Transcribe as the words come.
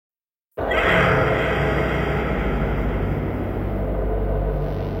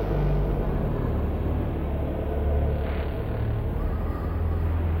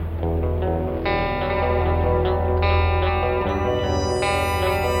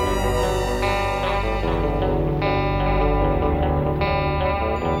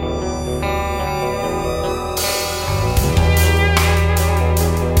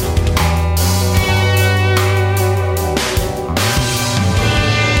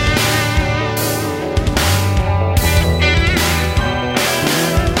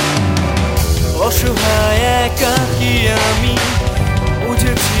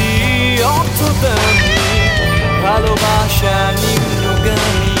তেমনি ভালোবাসা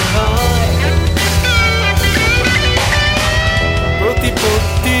নিম্নগামী হয়।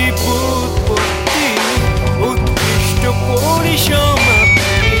 প্রতিপত্তি বুৎপত্তি উৎকৃষ্ট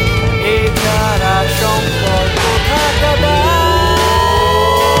পরিসমাপ্তি এ ধারা সম্পর্ক থাকা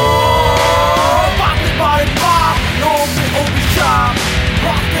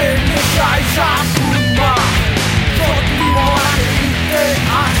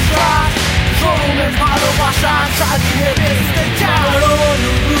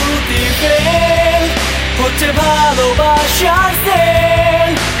হচ্ছে ভালোবাসার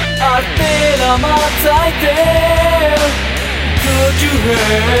তেল আর তেল আমার চাই তেল। Could you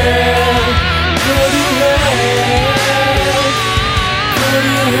help? Could you help? Could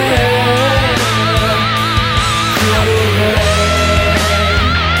you help? Could you help?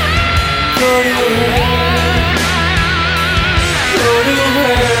 Could you help? Could you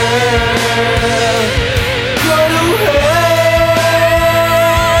help? Could you help?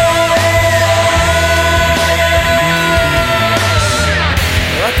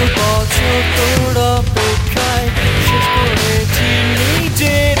 তোর অপেক্ষায় শেষ করেছি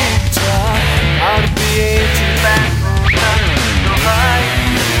নিজের ইচ্ছা আর পেয়েছি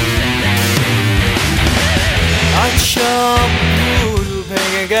আজ সব ভুল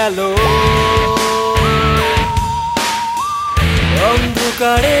ভেঙে গেল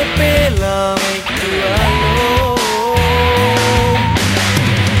অন্ধকারে পেলাম একটু আলো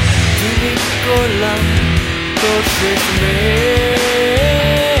তুমি করলাম তোর শেষ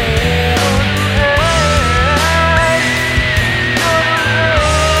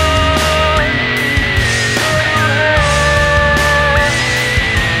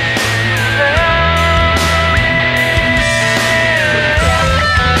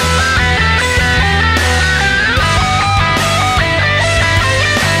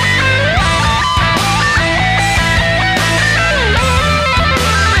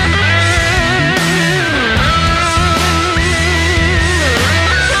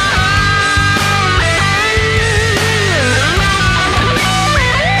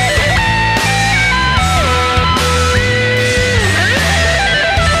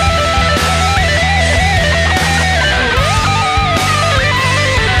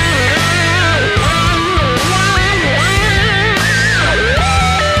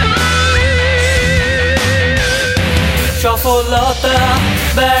সফলতা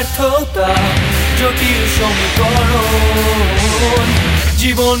ব্যর্থতা জটিল সমীকরণ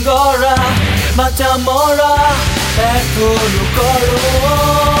জীবন গড়া বাঁচা মরা এক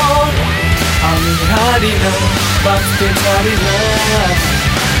অনুকরণ আমি হারি না বাঁচতে ছাড়ি না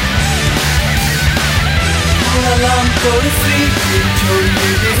হারালাম তোর স্মৃতি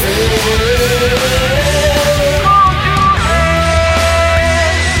ছড়িয়ে দিতে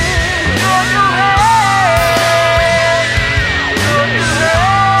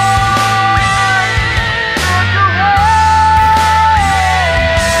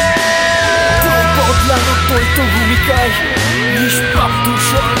ভূমিকায় নিষ্প্রাপ্ত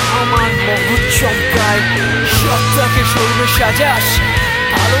আমার মগজ চমকায় সত্তাকে শরীরে সাজাস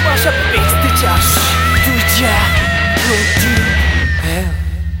ভালোবাসা বেচতে চাস তুই যা